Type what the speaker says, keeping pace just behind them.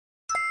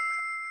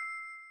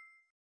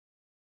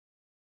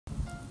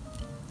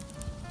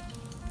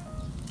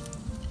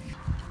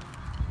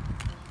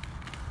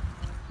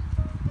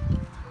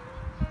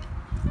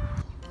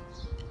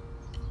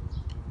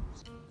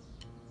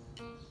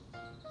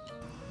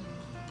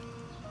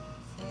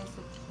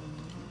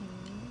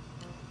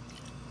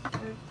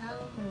설탕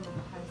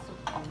한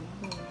스푼,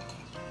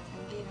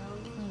 참기름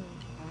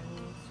반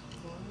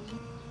스푼,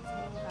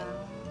 생강,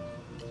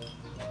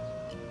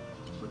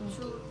 고추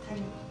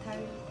탈탈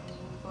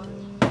 2번,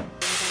 간장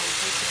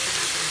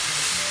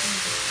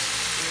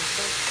그래서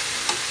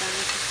일단은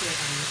식혀야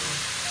합니다.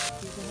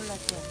 이제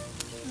흘러줘요.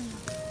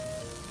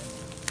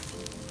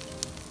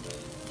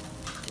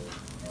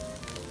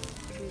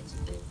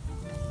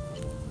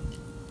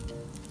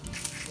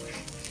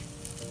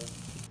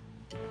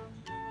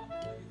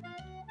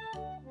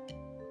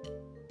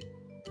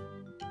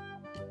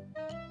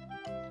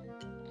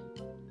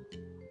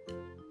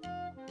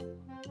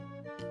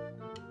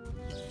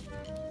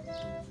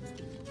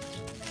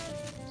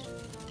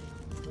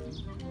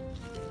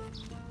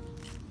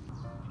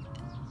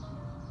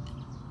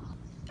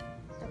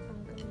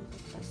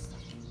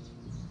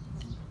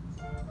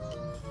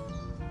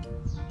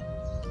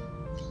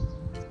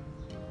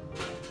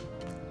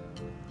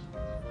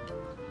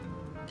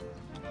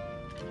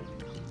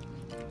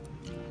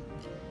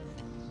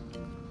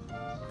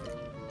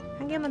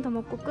 한 개만 더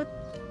먹고 끝.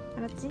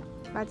 알았지?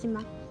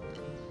 마지막.